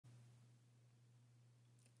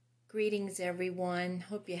Greetings, everyone.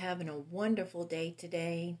 Hope you're having a wonderful day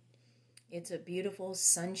today. It's a beautiful,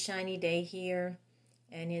 sunshiny day here,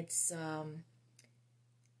 and it's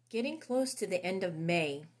getting close to the end of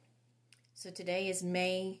May. So today is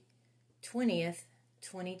May 20th,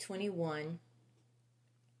 2021.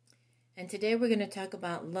 And today we're going to talk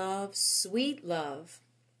about love, sweet love.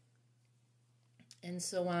 And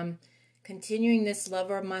so I'm continuing this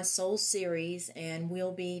Lover of My Soul series, and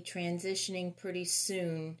we'll be transitioning pretty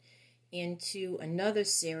soon into another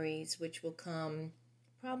series which will come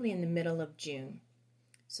probably in the middle of June.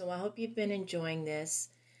 So I hope you've been enjoying this.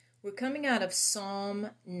 We're coming out of Psalm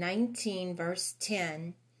 19 verse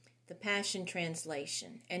 10, the Passion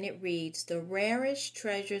Translation, and it reads, "The rarest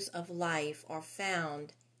treasures of life are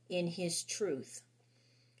found in His truth."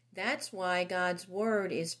 That's why God's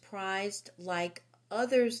Word is prized like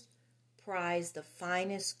others prize the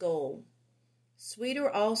finest gold. Sweeter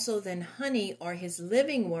also than honey are His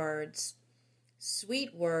living words,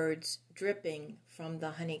 sweet words dripping from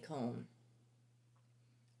the honeycomb.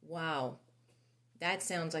 Wow, that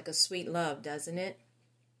sounds like a sweet love, doesn't it?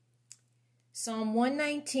 Psalm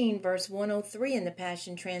 119 verse 103 in the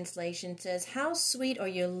Passion Translation says, "How sweet are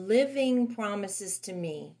your living promises to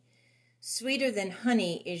me. Sweeter than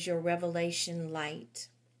honey is your revelation light."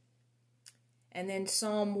 And then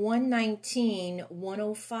Psalm 119,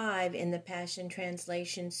 105 in the Passion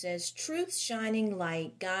Translation says, "Truth's shining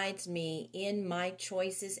light guides me in my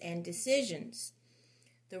choices and decisions.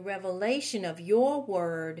 The revelation of your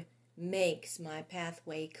word makes my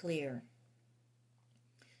pathway clear."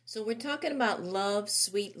 So we're talking about love,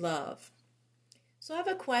 sweet love. So I have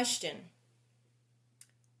a question.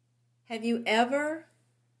 Have you ever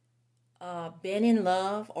been in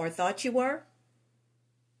love or thought you were?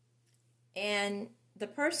 And the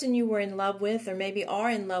person you were in love with, or maybe are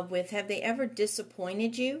in love with, have they ever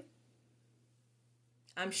disappointed you?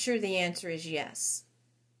 I'm sure the answer is yes.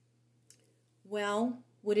 Well,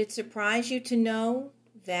 would it surprise you to know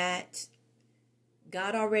that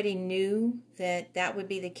God already knew that that would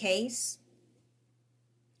be the case?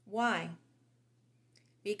 Why?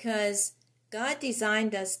 Because God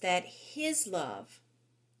designed us that His love,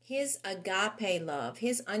 His agape love,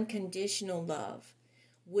 His unconditional love,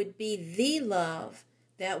 would be the love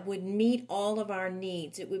that would meet all of our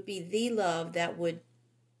needs. It would be the love that would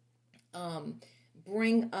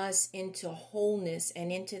bring us into wholeness and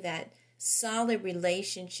into that solid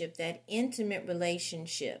relationship, that intimate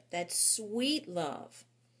relationship, that sweet love.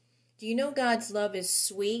 Do you know God's love is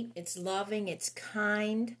sweet? It's loving, it's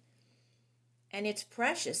kind, and it's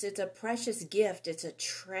precious. It's a precious gift. It's a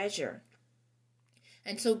treasure.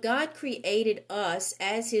 And so God created us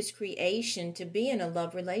as His creation to be in a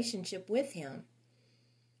love relationship with Him,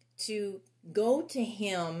 to go to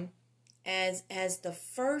Him as the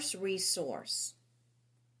first resource.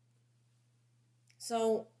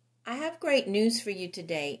 So I have great news for you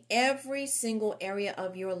today. Every single area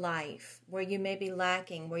of your life where you may be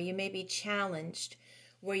lacking, where you may be challenged,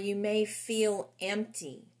 where you may feel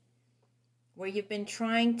empty, where you've been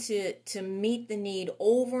trying to meet the need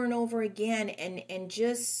over and over again and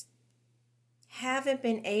just haven't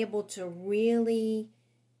been able to really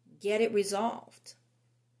get it resolved.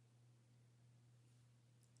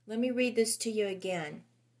 Let me read this to you again.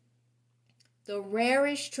 The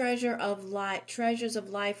rarest treasures of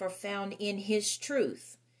life are found in His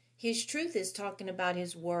truth. His truth is talking about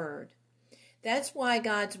His Word. That's why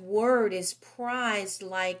God's Word is prized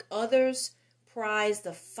like others prize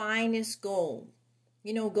the finest gold.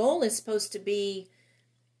 You know, gold is supposed to be,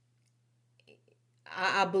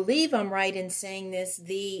 I believe I'm right in saying this,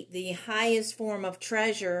 the highest form of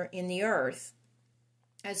treasure in the earth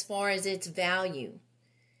as far as its value.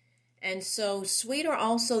 And so sweeter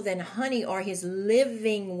also than honey are His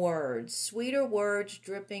living words, sweeter words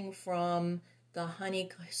dripping from the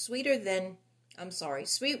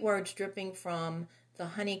sweet words dripping from the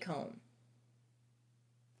honeycomb.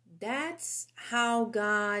 That's how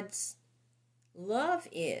God's love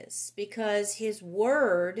is, because His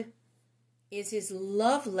Word is His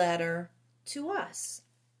love letter to us.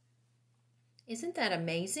 Isn't that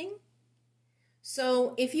amazing?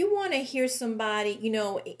 So if you want to hear somebody, you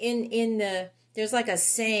know, there's like a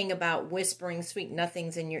saying about whispering sweet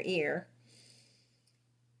nothings in your ear.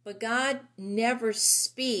 But God never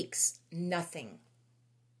speaks nothing.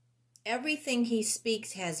 Everything He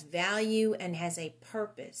speaks has value and has a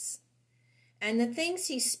purpose. And the things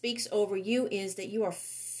He speaks over you is that you are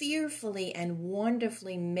fearfully and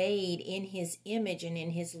wonderfully made in His image and in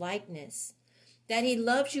His likeness. That He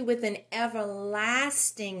loves you with an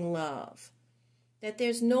everlasting love. That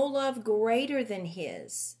there's no love greater than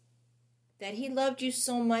His. that he loved you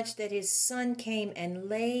so much that his son came and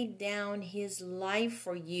laid down his life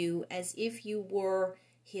for you as if you were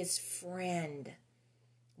his friend.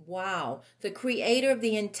 Wow. The creator of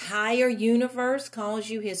the entire universe calls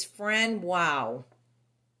you his friend. Wow.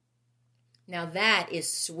 Now that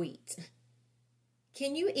is sweet.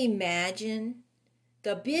 Can you imagine?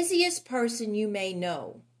 The busiest person you may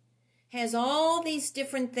know has all these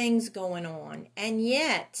different things going on, and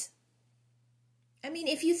yet, I mean,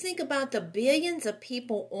 if you think about the billions of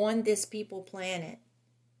people on this people planet,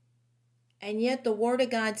 and yet the Word of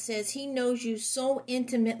God says he knows you so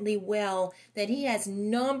intimately well that he has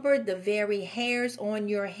numbered the very hairs on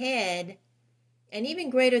your head, and even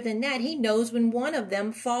greater than that, he knows when one of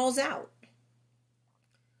them falls out.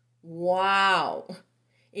 Wow.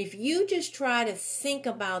 If you just try to think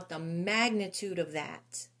about the magnitude of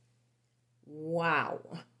that, wow.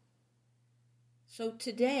 So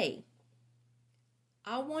today,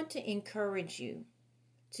 I want to encourage you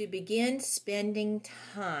to begin spending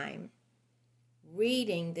time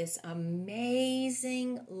reading this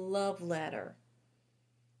amazing love letter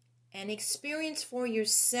and experience for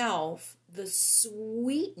yourself the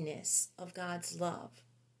sweetness of God's love.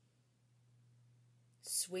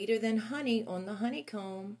 Sweeter than honey on the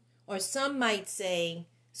honeycomb, or some might say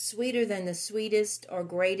sweeter than the sweetest or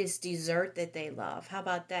greatest dessert that they love. How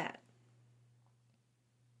about that?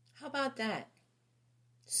 How about that?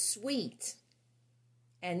 Sweet.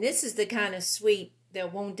 And this is the kind of sweet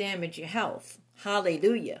that won't damage your health.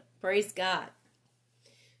 Hallelujah. Praise God.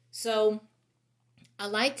 So I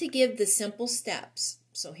like to give the simple steps.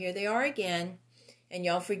 So here they are again. And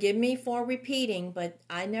y'all forgive me for repeating, but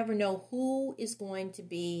I never know who is going to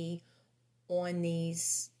be on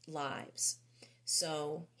these lives.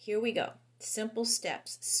 So here we go. Simple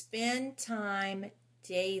steps. Spend time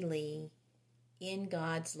daily in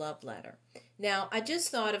God's love letter. Now, I just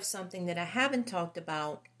thought of something that I haven't talked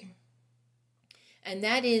about, and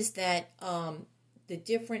that is that the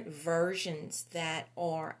different versions that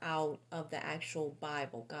are out of the actual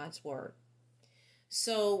Bible, God's Word.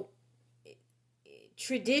 So,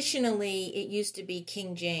 traditionally, it used to be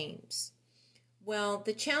King James. Well,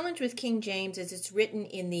 the challenge with King James is it's written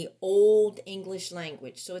in the Old English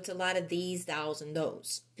language, so it's a lot of these, thous, and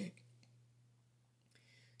those.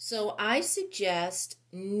 So I suggest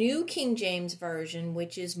New King James Version,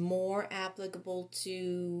 which is more applicable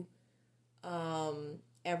to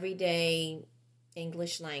everyday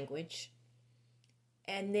English language.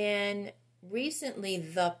 And then recently,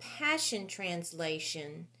 the Passion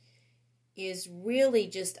Translation is really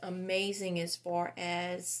just amazing as far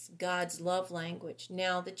as God's love language.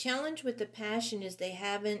 Now, the challenge with the Passion is they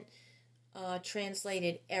haven't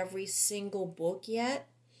translated every single book yet.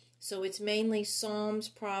 So it's mainly Psalms,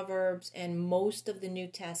 Proverbs, and most of the New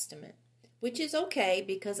Testament, which is okay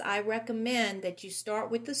because I recommend that you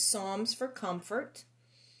start with the Psalms for comfort.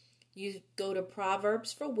 You go to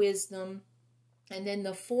Proverbs for wisdom, and then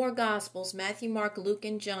the four Gospels, Matthew, Mark, Luke,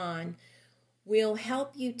 and John, will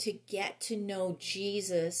help you to get to know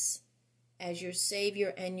Jesus as your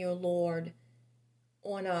Savior and your Lord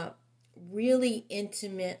on a really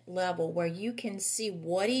intimate level where you can see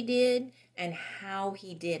what he did and how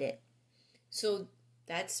he did it. So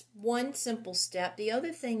that's one simple step. The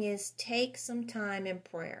other thing is take some time in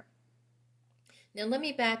prayer. Now let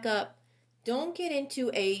me back up. Don't get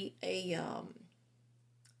into a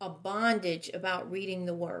bondage about reading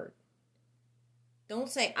the Word. Don't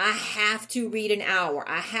say, I have to read an hour.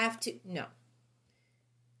 I have to. No.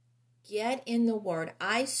 Get in the Word.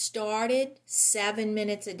 I started 7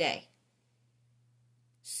 minutes a day.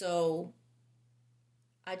 So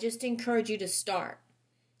I just encourage you to start.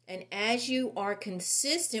 And as you are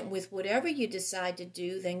consistent with whatever you decide to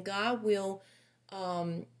do, then God will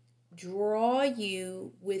draw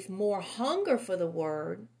you with more hunger for the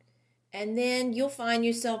Word. And then you'll find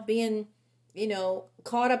yourself being,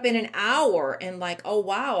 caught up in an hour and like, oh,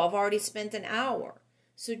 wow, I've already spent an hour.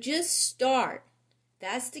 So just start.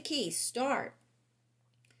 That's the key. Start.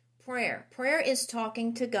 Prayer. Prayer is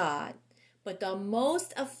talking to God. But the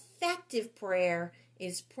most effective prayer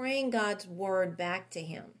is praying God's word back to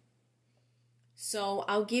him. So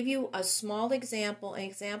I'll give you a small example. An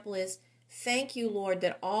example is, thank you, Lord,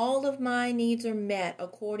 that all of my needs are met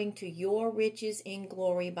according to your riches in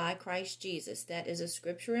glory by Christ Jesus. That is a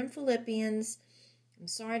scripture in Philippians. I'm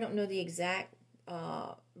sorry, I don't know the exact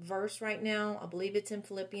verse right now. I believe it's in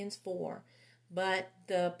Philippians 4. But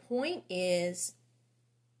the point is,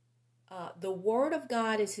 the Word of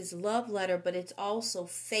God is his love letter, but it's also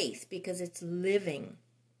faith because it's living.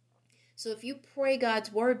 So if you pray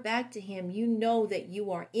God's word back to him, you know that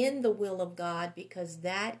you are in the will of God because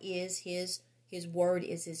that is his word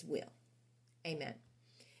is his will. Amen.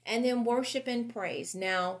 And then worship and praise.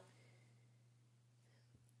 Now,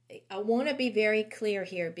 I want to be very clear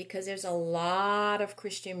here because there's a lot of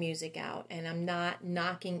Christian music out, and I'm not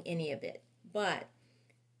knocking any of it. But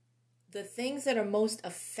the things that are most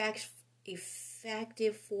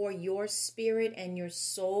effective for your spirit and your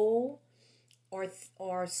soul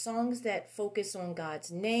are songs that focus on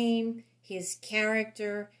God's name, His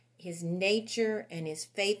character, His nature, and His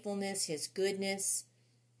faithfulness, His goodness.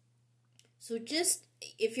 So just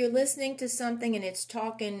if you're listening to something and it's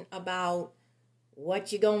talking about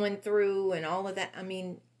what you're going through and all of that, I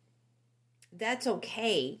mean, that's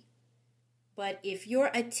okay. But if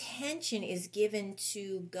your attention is given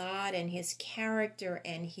to God and His character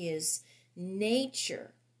and His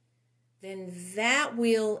nature, then that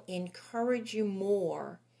will encourage you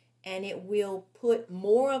more, and it will put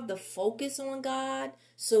more of the focus on God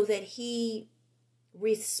so that He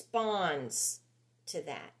responds to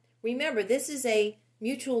that. Remember, this is a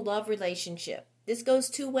mutual love relationship. This goes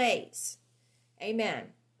two ways. Amen.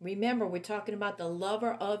 Remember, we're talking about the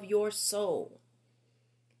lover of your soul.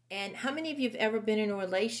 And how many of you have ever been in a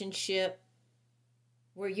relationship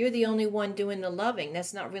where you're the only one doing the loving?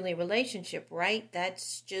 That's not really a relationship, right?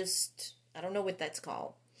 That's just, I don't know what that's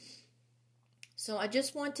called. So I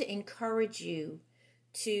just want to encourage you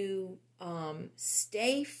to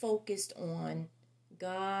stay focused on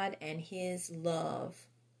God and His love,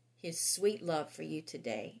 His sweet love for you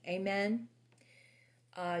today. Amen.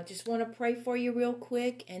 Just want to pray for you real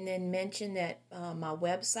quick and then mention that my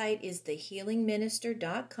website is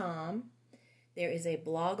thehealingminister.com. There is a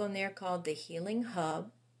blog on there called The Healing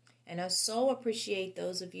Hub. And I so appreciate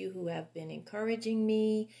those of you who have been encouraging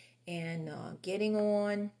me and getting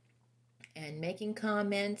on and making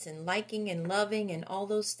comments and liking and loving and all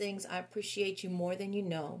those things. I appreciate you more than you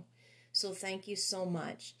know. So thank you so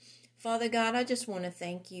much. Father God, I just want to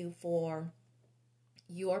thank you for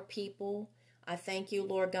your people. I thank you,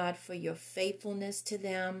 Lord God, for your faithfulness to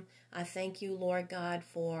them. I thank you, Lord God,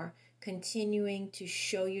 for continuing to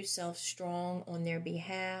show yourself strong on their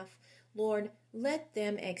behalf. Lord, let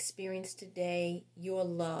them experience today your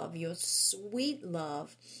love, your sweet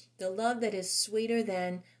love, the love that is sweeter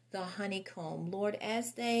than the honeycomb. Lord,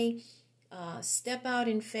 as they step out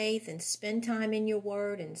in faith and spend time in your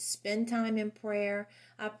word and spend time in prayer,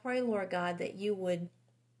 I pray, Lord God, that you would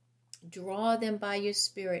draw them by your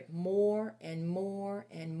Spirit more and more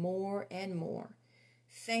and more and more.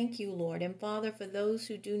 Thank you, Lord. And Father, for those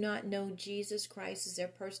who do not know Jesus Christ as their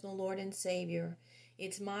personal Lord and Savior,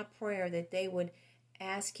 it's my prayer that they would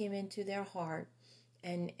ask Him into their heart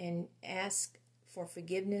and ask for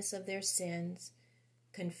forgiveness of their sins,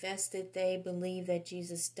 confess that they believe that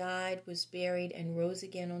Jesus died, was buried, and rose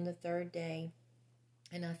again on the third day.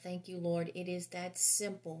 And I thank you, Lord, it is that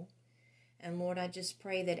simple. And Lord, I just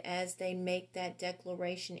pray that as they make that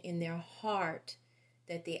declaration in their heart,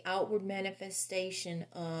 that the outward manifestation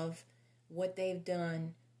of what they've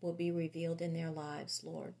done will be revealed in their lives,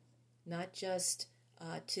 Lord. Not just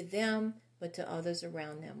to them, but to others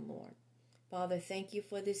around them, Lord. Father, thank you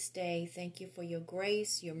for this day. Thank you for your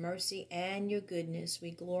grace, your mercy, and your goodness.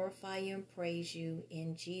 We glorify you and praise you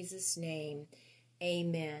in Jesus' name.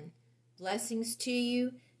 Amen. Blessings to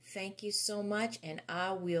you. Thank you so much, and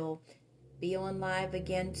I will be on live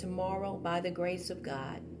again tomorrow by the grace of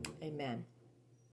God. Amen.